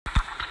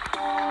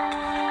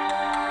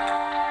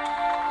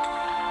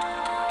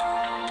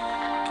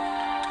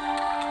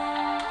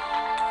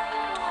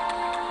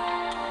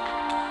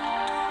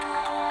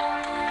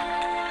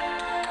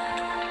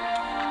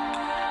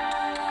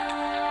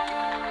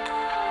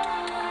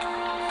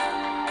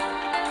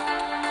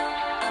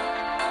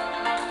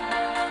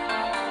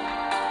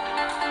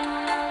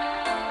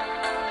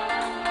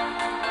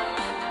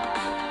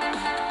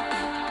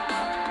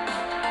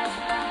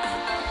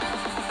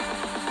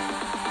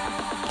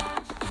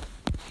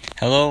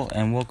Hello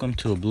and welcome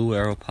to a Blue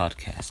Arrow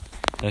podcast,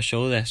 the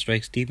show that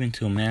strikes deep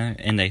into a matter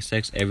and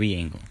dissects every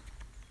angle.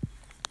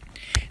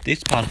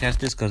 This podcast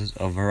discusses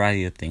a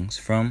variety of things,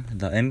 from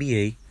the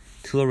NBA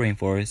to the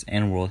rainforest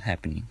and world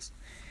happenings.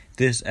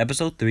 This is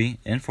episode 3,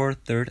 and for our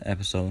third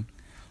episode,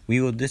 we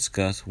will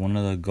discuss one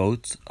of the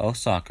GOATs of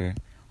soccer,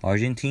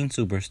 Argentine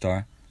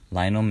superstar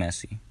Lionel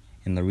Messi,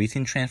 and the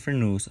recent transfer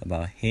news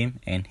about him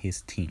and his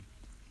team.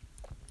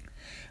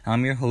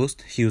 I'm your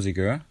host, Hugh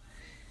Zagura,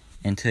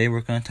 and today we're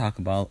going to talk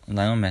about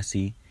Lionel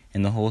Messi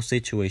and the whole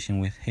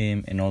situation with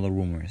him and all the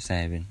rumors that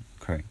have been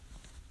occurring.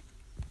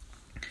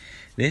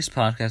 This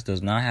podcast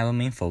does not have a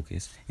main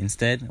focus.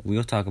 Instead, we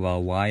will talk about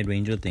a wide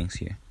range of things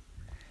here.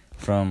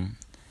 From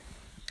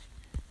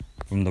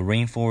the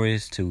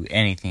rainforest to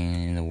anything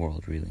in the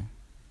world, really.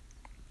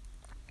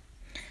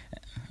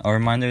 A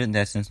reminder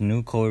that since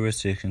new COVID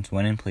restrictions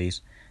went in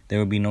place, there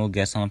will be no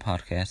guests on the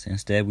podcast.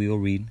 Instead, we will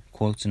read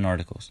quotes and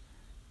articles.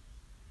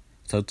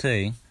 So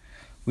today,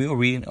 we will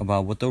read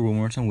about what the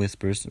rumors and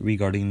whispers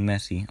regarding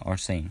Messi are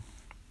saying.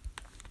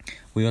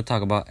 We will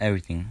talk about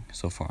everything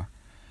so far,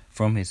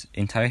 from his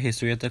entire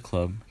history at the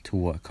club to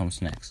what comes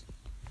next.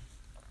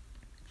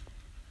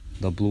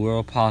 The Blue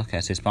Arrow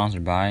podcast is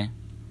sponsored by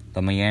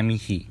the Miami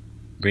Heat.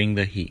 Bring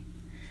the Heat.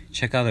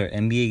 Check out their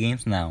NBA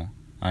games now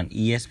on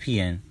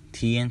ESPN,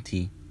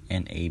 TNT,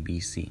 and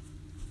ABC.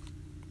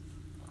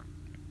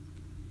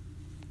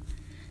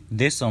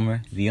 This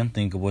summer, the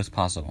unthinkable is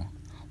possible.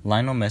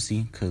 Lionel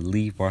Messi could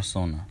leave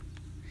Barcelona.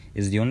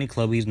 It's the only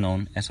club he's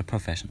known as a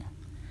professional,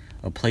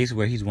 a place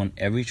where he's won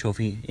every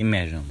trophy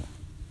imaginable.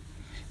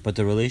 But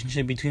the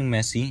relationship between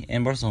Messi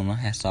and Barcelona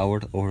has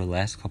soured over the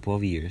last couple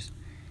of years,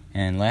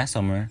 and last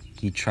summer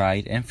he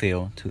tried and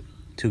failed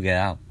to get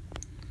out.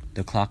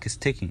 The clock is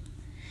ticking.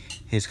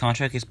 His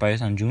contract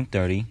expires on June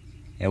 30,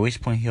 at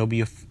which point he'll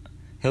be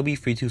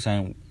free to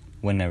sign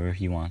whenever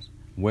he wants,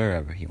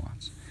 wherever he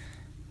wants.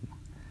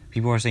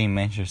 People are saying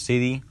Manchester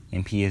City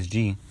and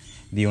PSG,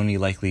 the only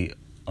likely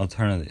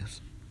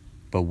alternatives.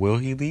 But will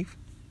he leave?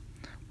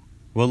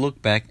 We'll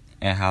look back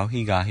at how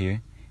he got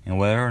here and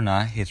whether or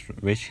not his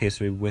rich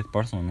history with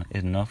Barcelona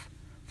is enough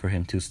for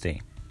him to stay.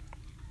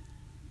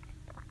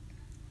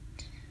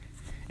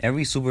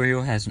 Every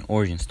superhero has an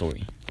origin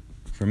story.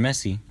 For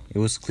Messi, it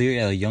was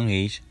clear at a young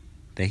age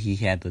that he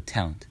had the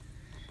talent.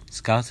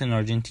 Scouts in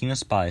Argentina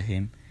spotted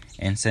him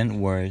and sent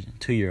word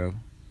to Europe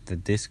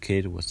that this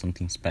kid was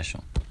something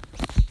special.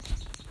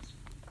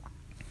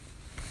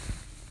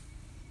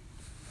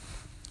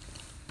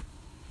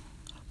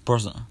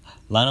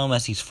 Lionel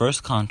Messi's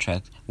first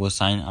contract was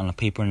signed on a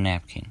paper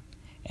napkin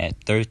at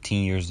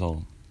 13 years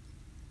old.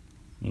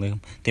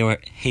 They were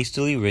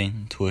hastily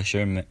written to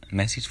assure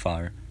Messi's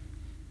father,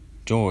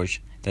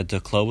 George, that the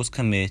club was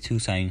committed to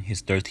signing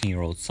his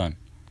 13-year-old son.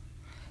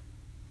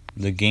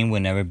 The game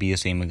would never be the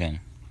same again.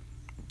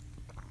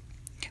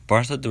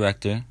 Barca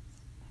director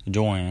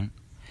Joan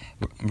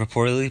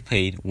reportedly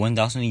paid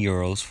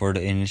 €1,000 for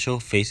the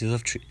initial phases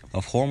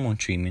of hormone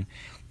treatment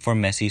for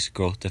Messi's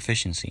growth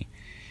deficiency,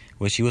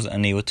 which he was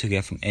unable to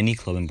get from any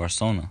club in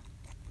Barcelona.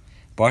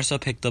 Barca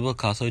picked up the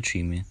cost of the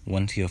treatment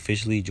once he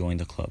officially joined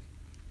the club.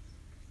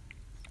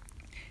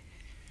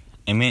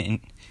 It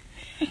may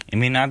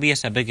not be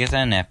as epic as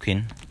that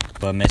napkin,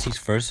 but Messi's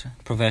first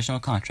professional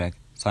contract,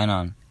 signed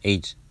on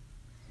age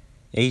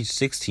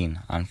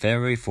 16 on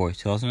February 4,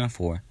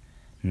 2004,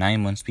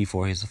 9 months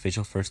before his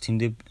official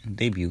first-team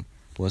debut,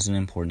 was an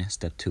important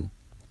step too.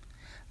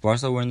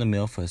 Barca were in the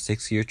middle of a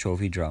 6-year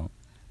trophy drought,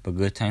 but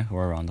good times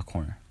were around the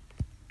corner.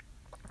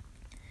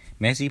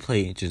 Messi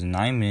played just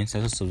 9 minutes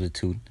as a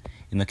substitute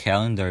in the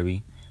Catalan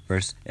derby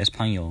versus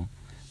Espanyol,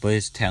 but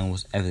his talent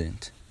was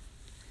evident,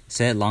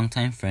 said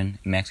longtime friend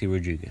Maxi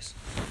Rodriguez.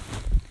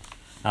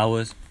 I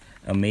was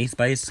amazed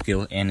by his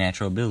skill and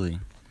natural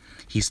ability.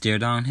 He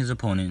stared on his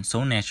opponent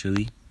so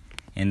naturally,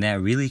 and that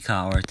really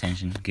caught our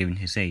attention given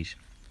his age.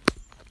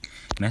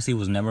 Messi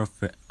was never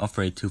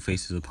afraid to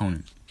face his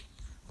opponent.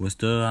 What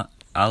stood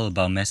out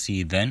about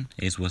Messi then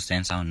is what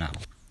stands out now.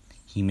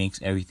 He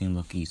makes everything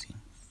look easy.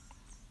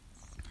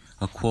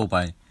 A quote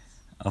by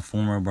a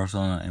former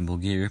Barcelona and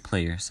Bulgaria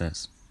player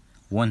says,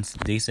 Once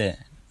they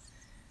said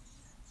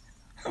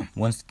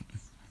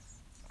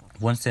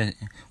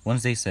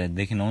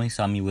they can only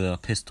stop me with a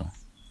pistol.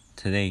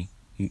 Today,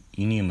 you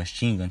need a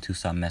machine gun to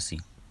stop Messi.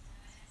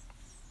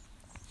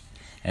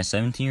 At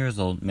 17 years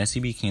old,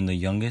 Messi became the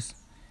youngest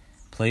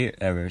player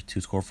ever to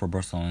score for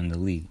Barcelona in the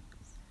league,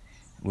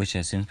 which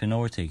has since been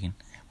overtaken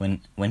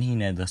when he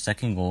netted the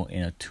second goal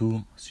in a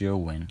 2-0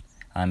 win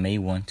on May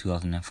 1,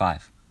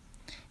 2005.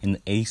 In the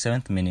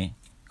 87th minute,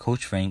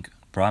 Coach Frank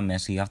brought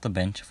Messi off the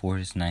bench for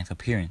his 9th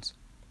appearance.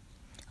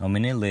 A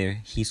minute later,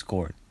 he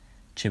scored,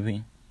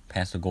 chipping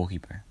past the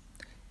goalkeeper.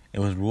 It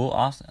was ruled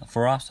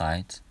for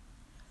offsides,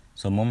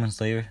 so moments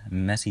later,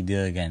 Messi did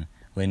it again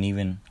with an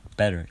even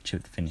better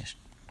chipped finish.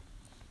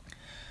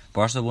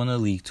 Barca won the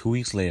league 2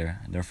 weeks later,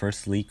 their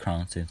first league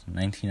crown since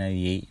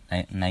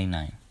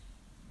 1998-99.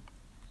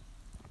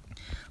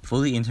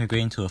 Fully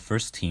integrated into the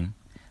first team,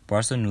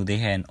 Barca knew they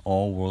had an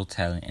all-world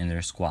talent in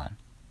their squad.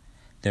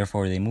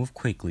 Therefore, they moved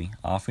quickly,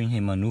 offering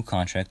him a new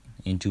contract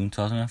in June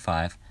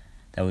 2005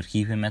 that would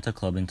keep him at the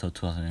club until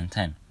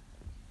 2010.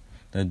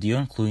 The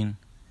deal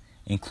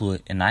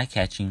included an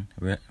eye-catching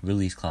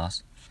release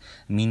clause,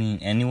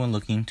 meaning anyone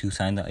looking to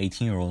sign the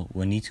 18-year-old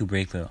would need to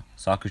break the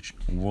soccer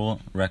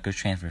world record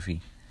transfer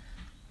fee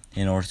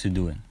in order to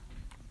do it.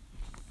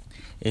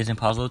 It is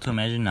impossible to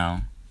imagine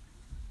now,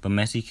 but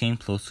Messi came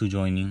close to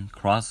joining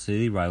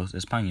cross-city rivals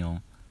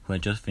Espanyol, who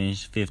had just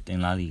finished 5th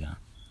in La Liga,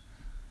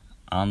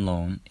 on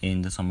loan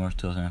in the summer of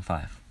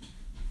 2005.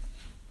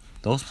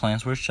 Those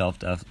plans were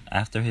shelved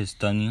after his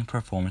stunning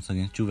performance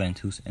against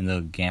Juventus in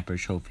the Gamper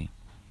Trophy.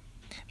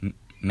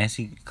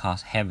 Messi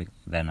caused havoc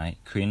that night,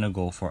 creating a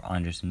goal for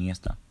Andres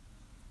Iniesta.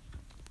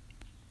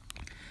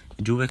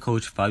 Juve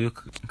coach Fabio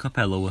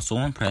Capello was so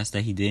impressed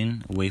that he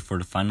didn't wait for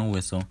the final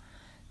whistle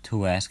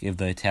to ask if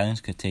the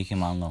Italians could take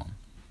him on loan.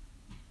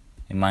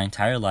 In my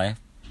entire life,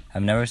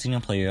 I've never seen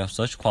a player of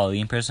such quality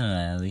and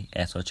personality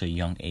at such a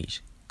young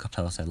age,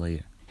 Capello said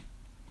later.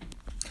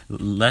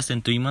 Less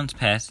than 3 months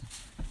passed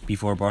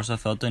before Barca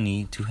felt the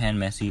need to hand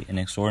Messi an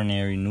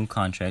extraordinary new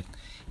contract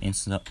in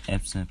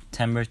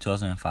September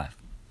 2005.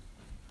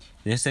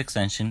 This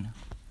extension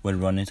would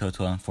run until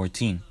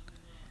 2014,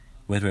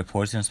 with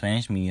reports in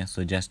Spanish media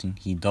suggesting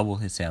he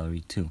doubled his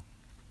salary too.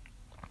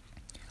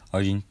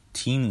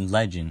 Argentine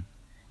legend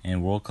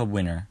and World Cup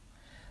winner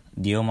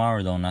Diego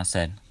Maradona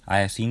said, "I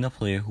have seen the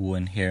player who will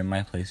inherit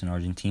my place in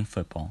Argentine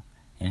football,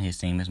 and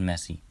his name is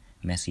Messi.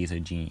 Messi is a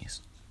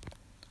genius."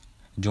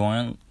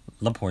 Joan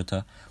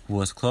Laporta, who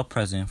was club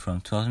president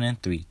from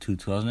 2003 to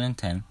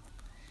 2010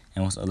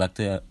 and was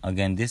elected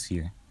again this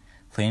year,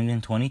 claimed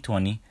in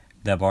 2020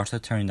 that Barca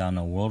turned down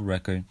a world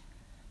record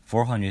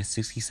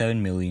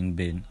 $467 million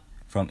bid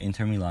from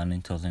Inter Milan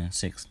in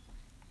 2006.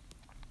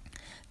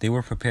 They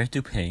were prepared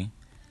to pay,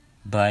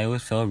 but I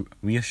always felt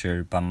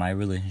reassured by my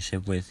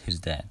relationship with his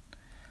dad,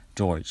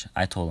 George.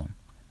 I told him,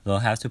 they'll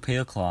have to pay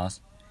a clause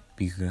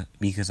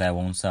because I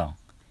won't sell.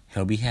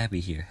 He'll be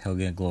happy here. He'll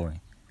get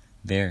glory.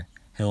 There,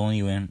 he'll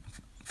only win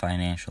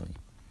financially.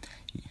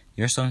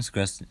 Your son's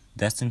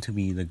destined to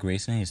be the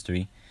greatest in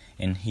history,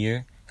 and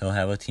here he'll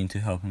have a team to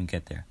help him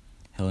get there.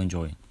 He'll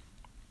enjoy it.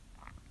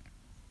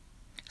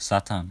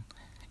 Zlatan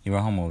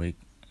Ibrahimovic,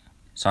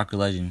 soccer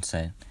legend,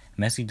 said,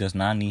 Messi does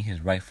not need his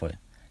right foot.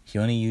 He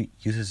only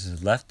uses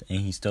his left,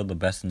 and he's still the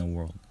best in the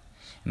world.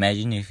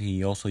 Imagine if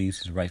he also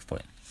used his right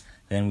foot.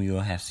 Then we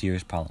will have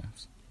serious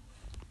problems.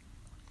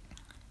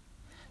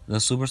 The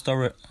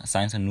superstar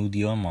signs a new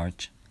deal in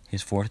March,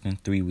 his fourth in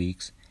 3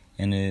 weeks,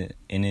 and it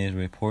is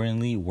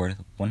reportedly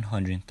worth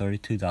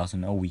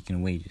 $132,000 a week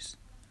in wages.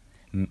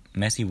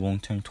 Messi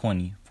won't turn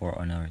 20 for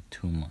another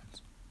 2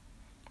 months.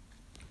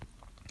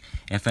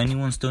 If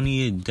anyone still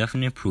needed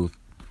definite proof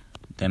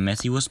that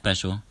Messi was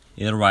special,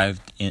 it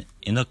arrived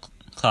in the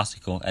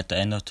Clásico at the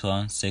end of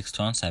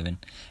 2006-2007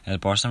 as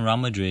Barca and Real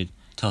Madrid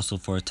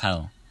tussled for a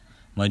title.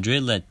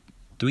 Madrid led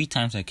 3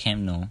 times at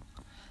Camp Nou.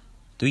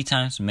 3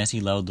 times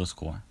Messi leveled the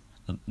score.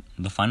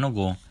 The final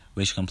goal,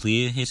 which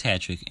completed his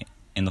hat-trick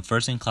in the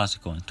first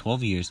Clásico in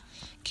 12 years,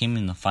 came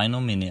in the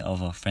final minute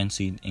of a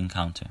frenzied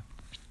encounter.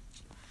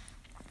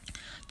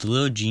 The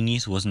little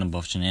genius wasn't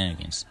above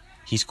shenanigans.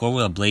 He scored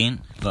with a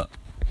blatant but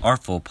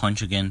artful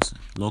punch against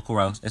local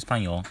rivals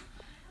Espanyol,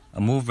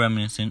 a move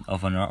reminiscent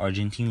of another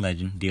Argentine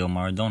legend, Diego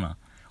Maradona,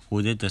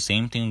 who did the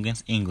same thing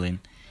against England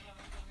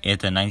at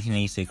the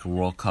 1986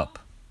 World Cup.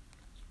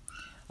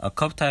 A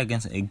cup tie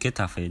against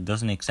Getafe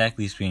doesn't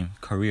exactly scream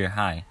career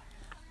high,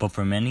 but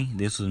for many,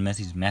 this was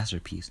Messi's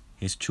masterpiece,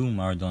 his true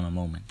Maradona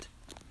moment.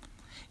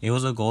 It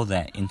was a goal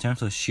that, in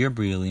terms of sheer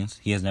brilliance,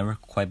 he has never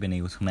quite been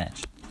able to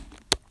match.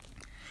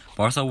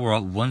 Barca were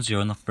up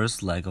 1-0 in the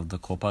first leg of the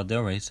Copa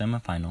del Rey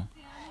semifinal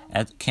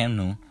at Camp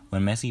Nou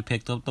when Messi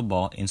picked up the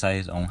ball inside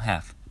his own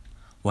half.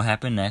 What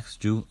happened next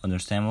drew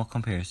understandable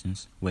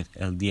comparisons with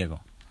El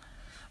Diego,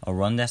 a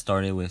run that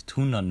started with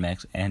 2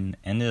 nutmegs and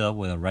ended up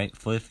with a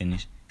right-footed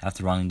finish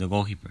after rounding the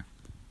goalkeeper.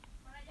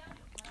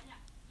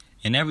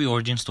 In every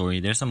origin story,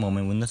 there's a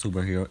moment when the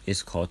superhero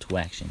is called to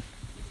action.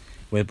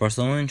 With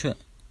Barcelona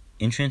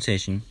in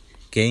transition,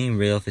 getting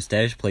rid of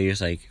established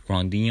players like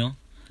Ronaldinho,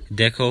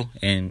 Deco,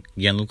 and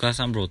Gianluca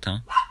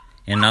Zambrotta,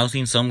 and now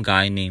seeing some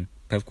guy named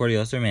Pep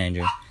Guardiola as their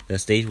manager, the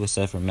stage was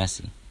set for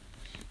Messi,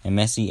 and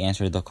Messi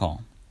answered the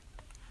call.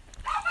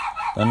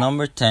 The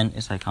number 10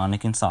 is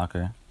iconic in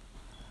soccer.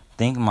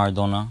 Think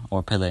Maradona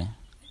or Pelé.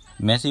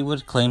 Messi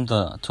would claim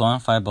the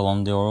 2005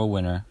 Ballon d'Or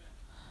winner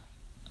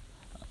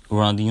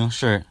Ronaldinho's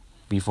shirt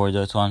before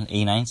the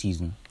 2008-09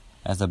 season,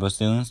 as the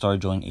Brazilian star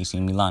joined AC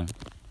Milan.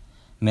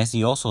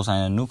 Messi also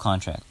signed a new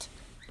contract,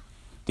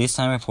 this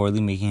time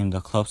reportedly making him the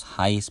club's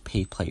highest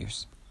paid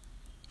players.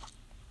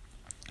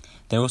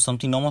 There was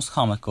something almost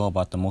comical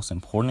about the most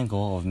important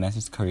goal of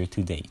Messi's career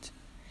to date,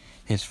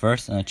 his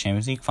first in a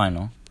Champions League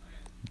final,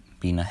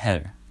 being a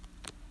header.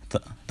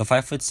 The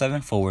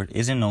 5'7" forward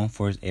isn't known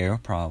for his aerial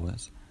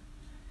prowess.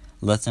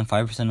 Less than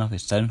 5% of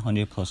his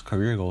 700-plus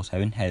career goals have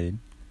been headed,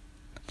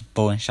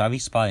 but when Xavi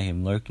spotted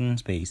him lurking in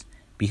space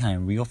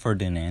behind Rio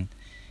Ferdinand,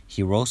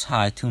 he rose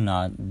high to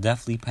nod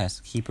deftly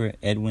past keeper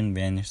Edwin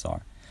van der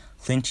Sar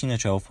clinching the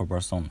treble for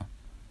Barcelona.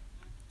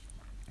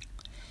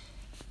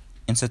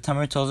 In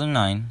September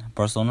 2009,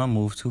 Barcelona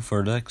moved to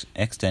further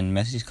extend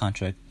Messi's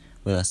contract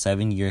with a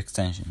 7-year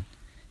extension,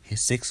 his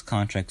 6th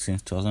contract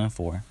since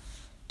 2004,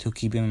 to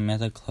keep him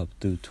at the club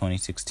through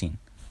 2016.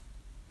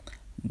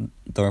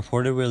 The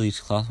reported release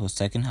clause was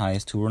second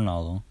highest to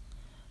Ronaldo,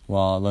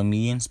 while La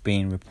Media in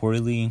Spain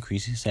reportedly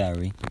increased his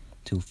salary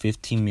to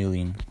 $15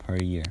 million per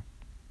year.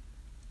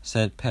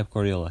 Said Pep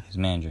Guardiola, his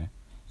manager,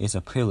 "It's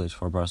a privilege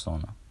for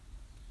Barcelona."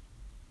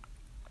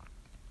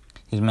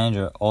 His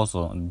manager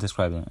also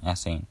described him as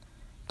saying,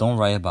 "Don't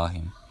write about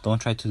him, don't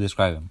try to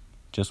describe him,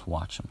 just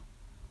watch him."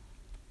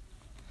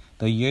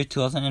 The year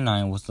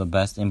 2009 was the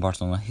best in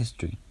Barcelona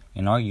history,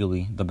 and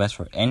arguably the best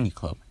for any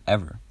club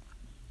ever,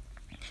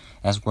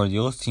 as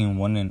Guardiola's team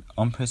won an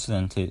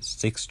unprecedented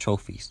 6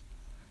 trophies.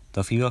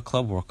 The FIFA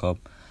Club World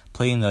Cup,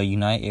 played in the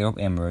United Arab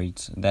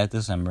Emirates that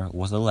December,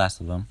 was the last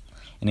of them,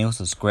 and it was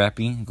a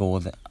scrappy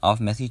goal off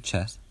Messi's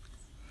chest.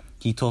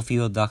 He told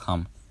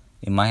FIFA.com,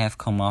 "It might have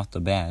come off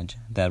the badge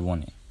that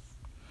won it."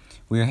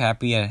 "We are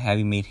happy at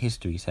having made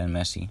history," said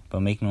Messi, "but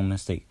make no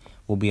mistake,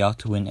 we'll be out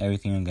to win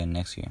everything again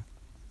next year."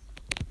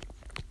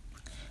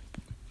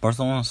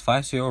 Barcelona's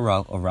 5-0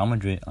 rout of Real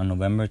Madrid on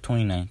November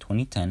 29,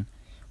 2010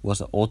 was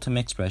the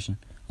ultimate expression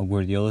of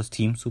Guardiola's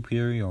team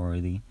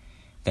superiority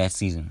that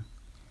season.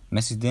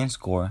 Messi didn't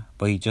score,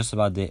 but he just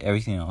about did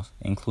everything else,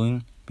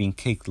 including being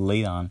kicked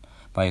late on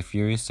by a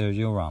furious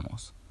Sergio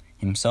Ramos,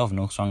 himself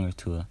no stranger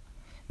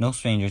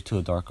to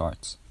the dark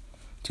arts,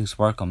 to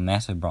spark a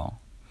massive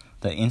brawl.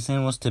 The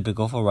incident was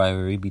typical of a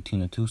rivalry between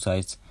the two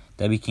sides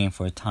that became,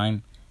 for a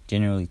time,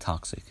 generally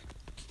toxic.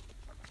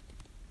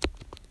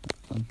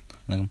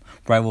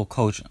 Rival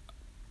coach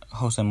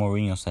Jose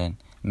Mourinho said,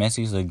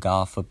 "Messi is the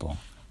god of football.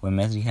 When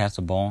Messi has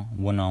the ball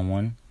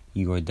one-on-one,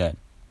 you are dead."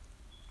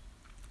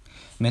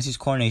 Messi's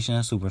coronation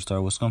as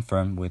superstar was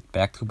confirmed with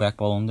back-to-back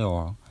Ballon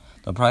d'Or,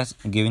 the prize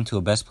given to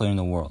the best player in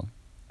the world.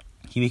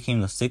 He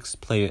became the 6th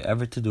player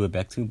ever to do it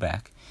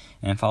back-to-back,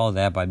 and followed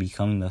that by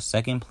becoming the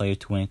 2nd player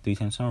to win it 3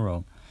 times in a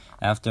row,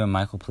 after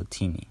Michael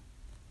Platini.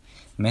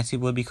 Messi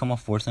would become a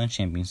 4th in the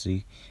Champions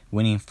League,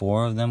 winning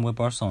 4 of them with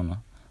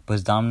Barcelona, but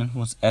his dominance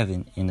was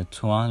evident in the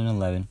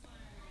 2011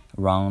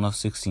 round of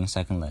 16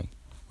 second leg,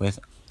 with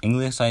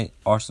English side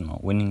Arsenal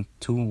winning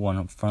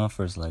 2-1 from the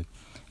first leg.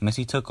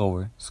 Messi took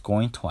over,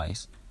 scoring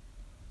twice,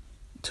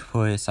 to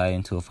put his side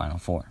into a Final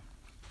Four.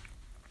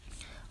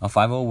 A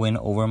 5-0 win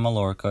over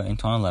Mallorca in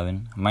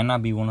 2011 might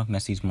not be one of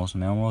Messi's most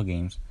memorable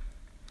games,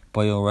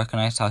 but you'll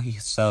recognize how he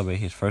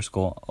celebrated his first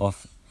goal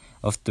of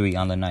 3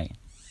 on the night.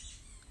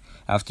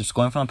 After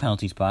scoring from a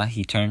penalty spot,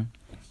 he turned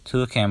to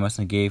the cameras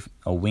and gave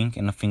a wink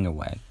and a finger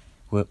wag,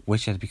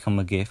 which has become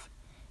a gif,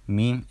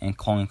 meme, and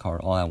calling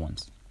card all at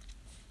once.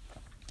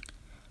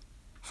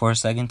 For a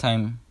second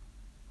time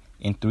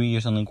in 3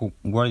 years under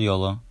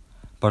Guardiola,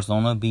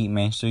 Barcelona beat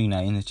Manchester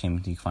United in the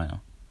Champions League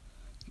final.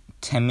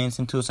 10 minutes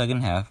into the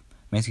second half,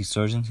 Messi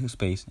surged into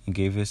space and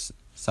gave his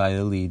side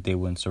a lead they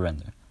wouldn't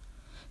surrender.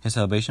 His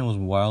celebration was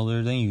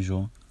wilder than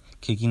usual,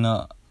 kicking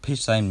a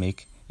pitchside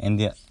mic and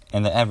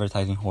the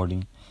advertising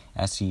hoarding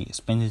as he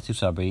sprinted to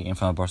celebrate in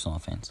front of Barcelona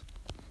fans.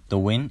 The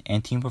win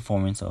and team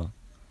performance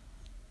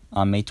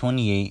on May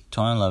 28,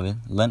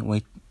 2011 lent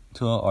weight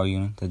to an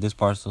argument that this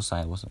Barcelona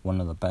side was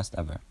one of the best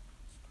ever.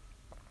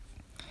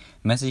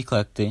 Messi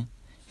collected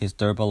his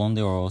 3rd Ballon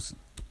d'Or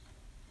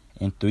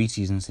in 3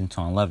 seasons in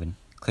 2011,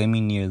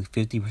 claiming nearly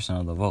 50%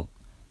 of the vote.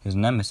 His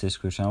nemesis,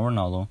 Cristiano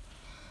Ronaldo,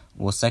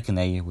 was 2nd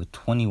that year with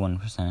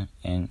 21%,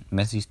 and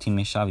Messi's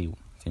teammate Xavi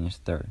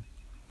finished 3rd.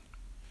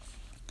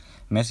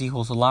 Messi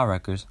holds a lot of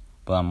records,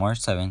 but on March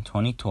 7,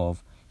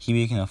 2012, he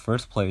became the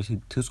first player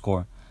to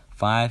score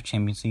 5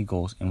 Champions League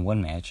goals in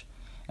one match,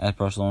 as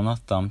Barcelona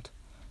thumped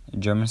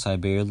German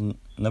side Bayer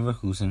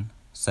Leverkusen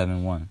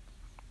 7-1.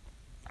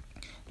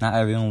 Not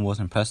everyone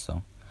was impressed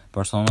though.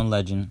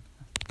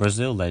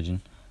 Brazil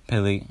legend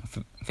Pelé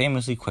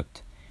famously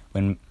quipped,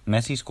 "When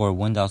Messi scored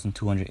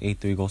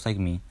 1,283 goals like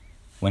me,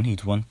 when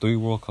he's won 3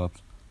 World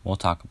Cups, we'll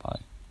talk about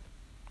it."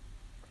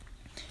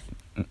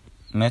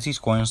 Messi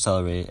scoring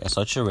accelerated at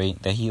such a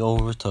rate that he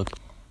overtook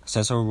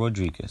Cesar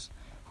Rodriguez,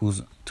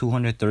 whose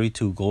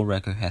 232 goal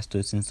record has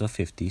stood since the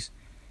 50s,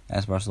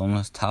 as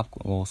Barcelona's top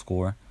goal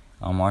scorer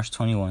on March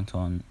 21,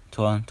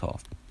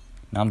 2012.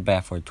 Not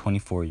bad for a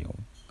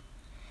 24-year-old.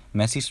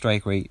 Messi's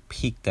strike rate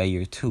peaked that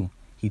year too.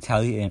 He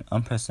tallied an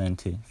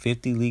unprecedented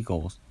 50 league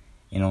goals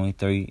in only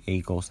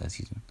 38 games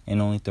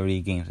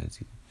that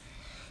season.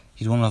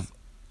 He's one of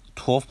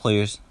 12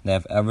 players that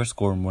have ever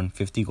scored more than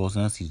 50 goals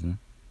in a season.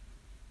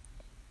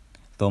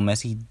 Though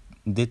Messi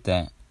did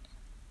that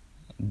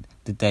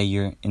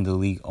year in the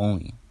league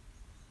only.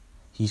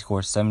 He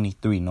scored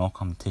 73 in all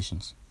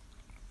competitions.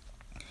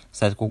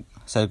 Said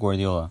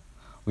Guardiola,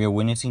 "We are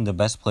witnessing the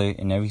best player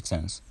in every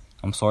sense.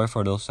 I'm sorry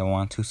for those that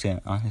want to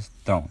sit on his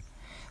throne,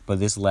 but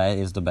this lad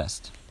is the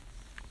best."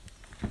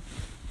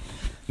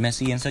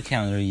 Messi ends the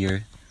calendar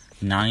year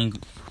 9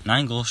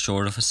 goals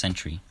short of a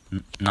century,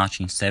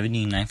 notching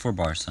 79 for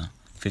Barca,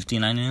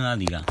 59 in La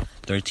Liga,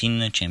 13 in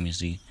the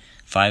Champions League,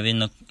 5 in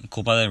the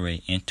Copa del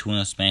Rey and 2 in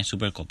the Spanish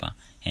Supercopa,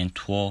 and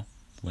 12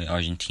 with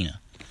Argentina.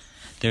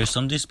 There is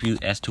some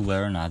dispute as to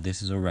whether or not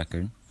this is a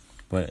record,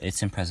 but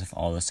it's impressive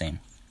all the same.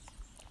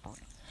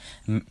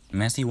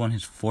 Messi won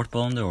his 4th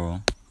Ballon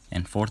d'Or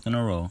and 4th in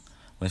a row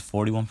with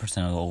 41%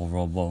 of the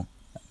overall vote,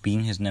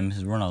 beating his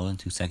nemesis Ronaldo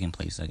into 2nd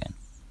place again.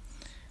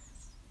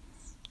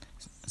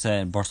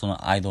 Said Barcelona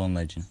idol and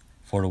legend.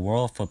 For the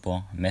world of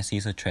football, Messi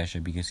is a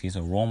treasure because he is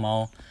a role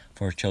model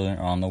for children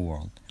around the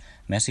world.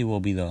 Messi will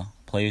be the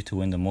player to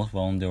win the most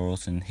Ballon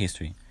d'Ors in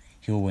history.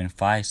 He will win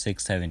 5,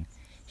 6, 7.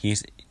 He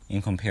is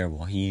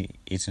incomparable. He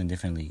is in a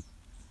different league.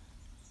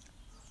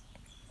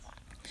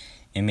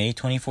 In May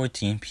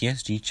 2014,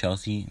 PSG,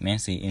 Chelsea, Man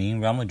City, and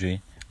even Real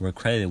Madrid were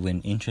credited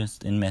with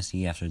interest in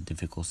Messi after a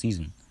difficult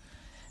season.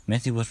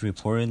 Messi was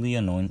reportedly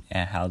annoyed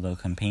at how the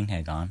campaign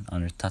had gone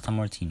under Tata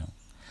Martino.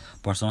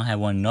 Barcelona had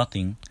won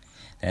nothing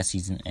that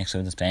season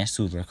except the Spanish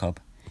Super Cup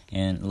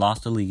and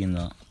lost the league in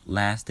the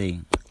last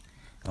day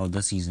of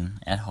the season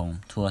at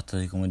home to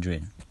Atletico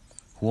Madrid,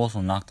 who also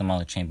knocked them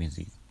out of the Champions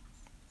League.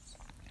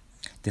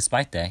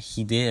 Despite that,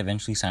 he did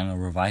eventually sign a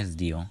revised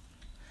deal,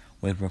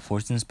 with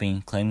reports in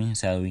Spain claiming his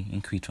salary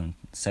increased from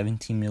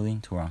 17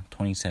 million to around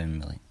 27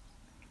 million.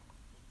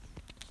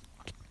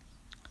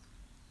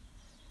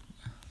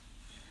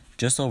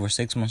 Just over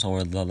 6 months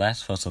over the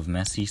last fuss of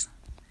Messi's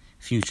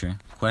future,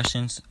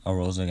 questions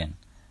arose again.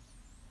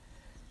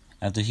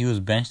 After he was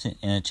benched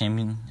in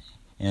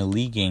a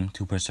league game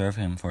to preserve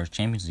him for a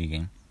Champions League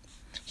game,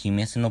 he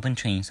missed an open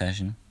training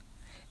session,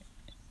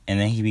 and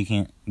then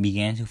he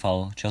began to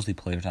follow Chelsea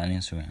players on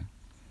Instagram.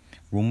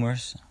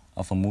 Rumors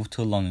of a move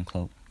to a London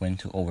club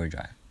went into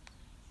overdrive.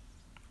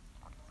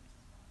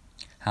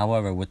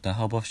 However, with the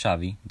help of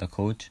Xavi, the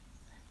coach,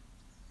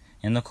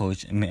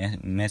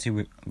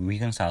 Messi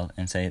reconciled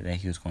and said that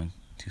he was going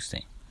to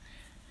stay.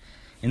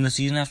 In the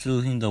season after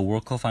losing the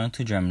World Cup final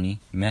to Germany,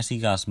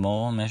 Messi got a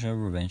small measure of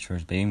revenge for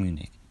his Bayern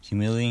Munich,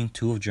 humiliating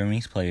 2 of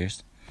Germany's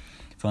players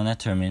from that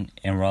tournament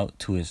en route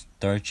to his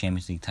 3rd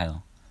Champions League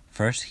title.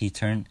 First, he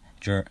turned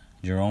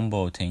Jerome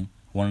Boateng,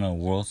 one of the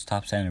world's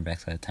top center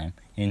backs at the time,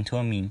 into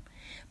a meme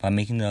by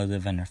making the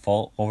defender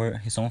fall over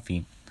his own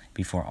feet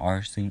before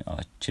arcing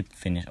a chipped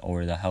finish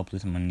over the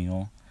helpless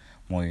Manuel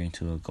Neuer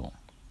into the goal.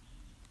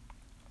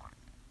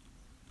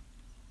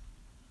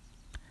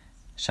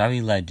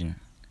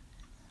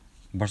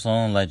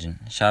 Barcelona legend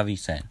Xavi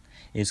said,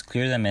 "It is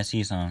clear that Messi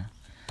is on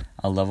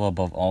a level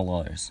above all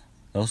others.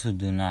 Those who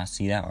do not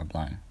see that are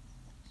blind."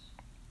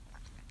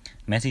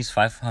 Messi's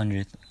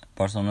 500th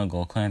Barcelona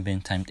goal couldn't have been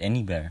timed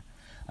any better,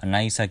 a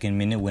 92nd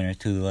minute winner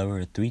to deliver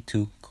a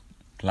 3-2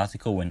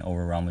 Clásico win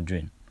over Real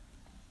Madrid.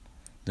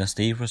 The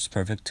stage was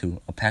perfect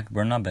too, a packed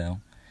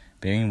Bernabeu,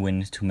 bearing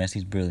witness to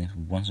Messi's brilliance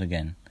once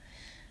again,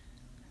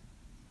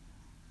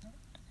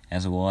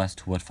 as well as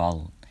to what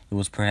followed. It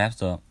was perhaps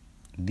the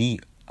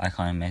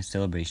iconic Messi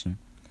celebration,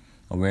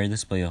 a rare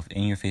display of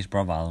in-your-face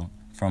bravado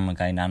from a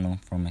guy not known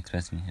for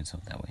expressing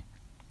himself that way.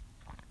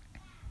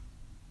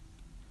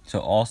 So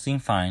all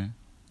seemed fine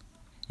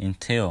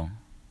until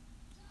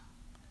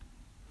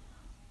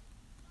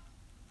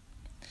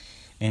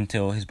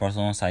his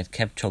Barcelona side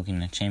kept choking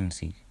in the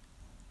Champions League.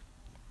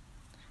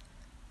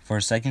 For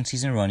a 2nd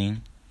season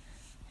running,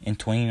 in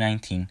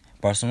 2019,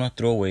 Barcelona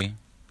threw away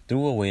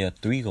a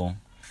 3-goal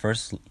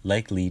first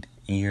leg lead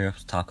in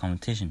Europe's top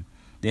competition.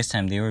 This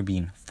time they were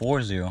beaten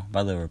 4-0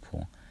 by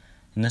Liverpool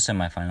in the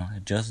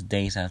semifinal just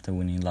days after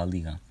winning La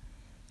Liga.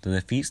 The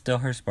defeat still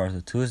hurts Barca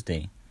to this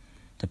day.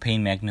 The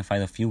pain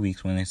magnified a few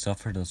weeks when they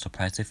suffered a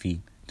surprise defeat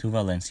to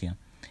Valencia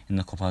in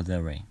the Copa del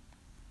Rey.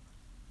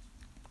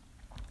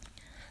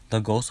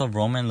 The ghosts of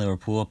Roma and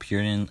Liverpool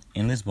appeared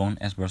in Lisbon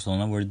as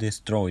Barcelona were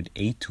destroyed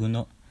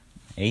 8-2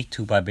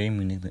 by Bayern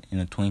Munich in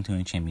the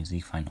 2020 Champions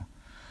League final.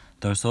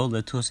 The result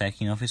led to a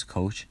sacking of his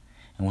coach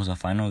and was a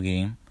final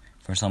game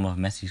for some of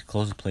Messi's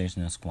closest players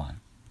in the squad.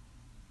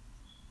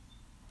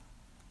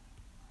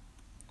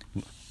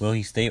 Will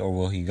he stay or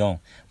will he go?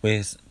 With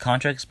his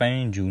contract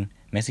expiring in June,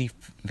 Messi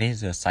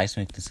faces a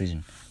seismic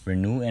decision: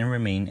 renew and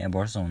remain at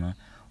Barcelona,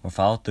 or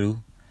follow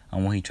through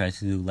on what he tried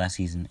to do last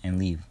season and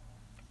leave.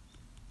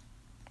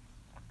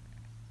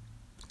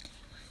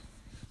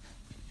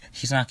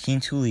 He's not keen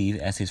to leave,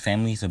 as his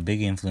family is a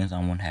big influence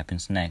on what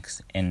happens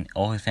next, and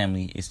all his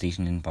family is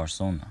stationed in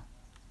Barcelona.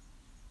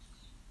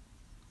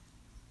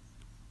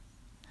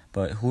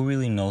 But who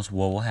really knows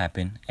what will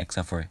happen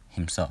except for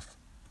himself?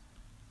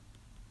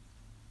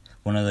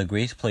 One of the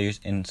greatest players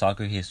in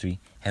soccer history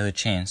has a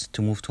chance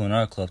to move to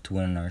another club to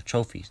win another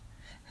trophies.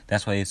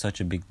 That's why it's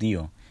such a big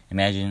deal.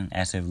 Imagine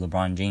as if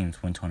LeBron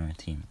James went to another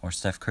team, or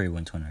Steph Curry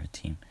went to another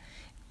team.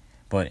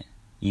 But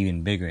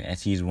even bigger,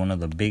 as he is one of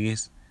the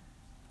biggest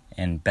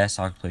and best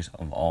soccer players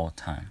of all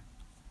time.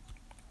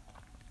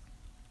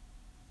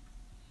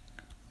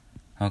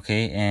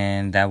 Okay,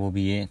 and that will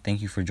be it.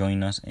 Thank you for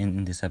joining us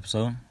in this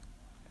episode.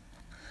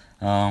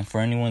 For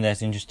anyone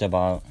that's interested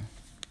about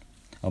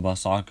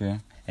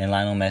soccer and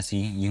Lionel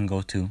Messi, you can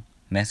go to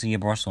Messi at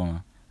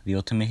Barcelona, The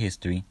Ultimate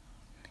History,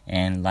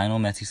 and Lionel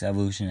Messi's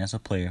evolution as a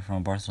player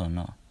from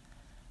Barcelona,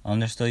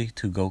 understudy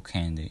to GOAT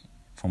candidate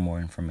for more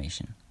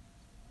information.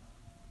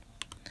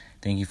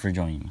 Thank you for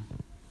joining me.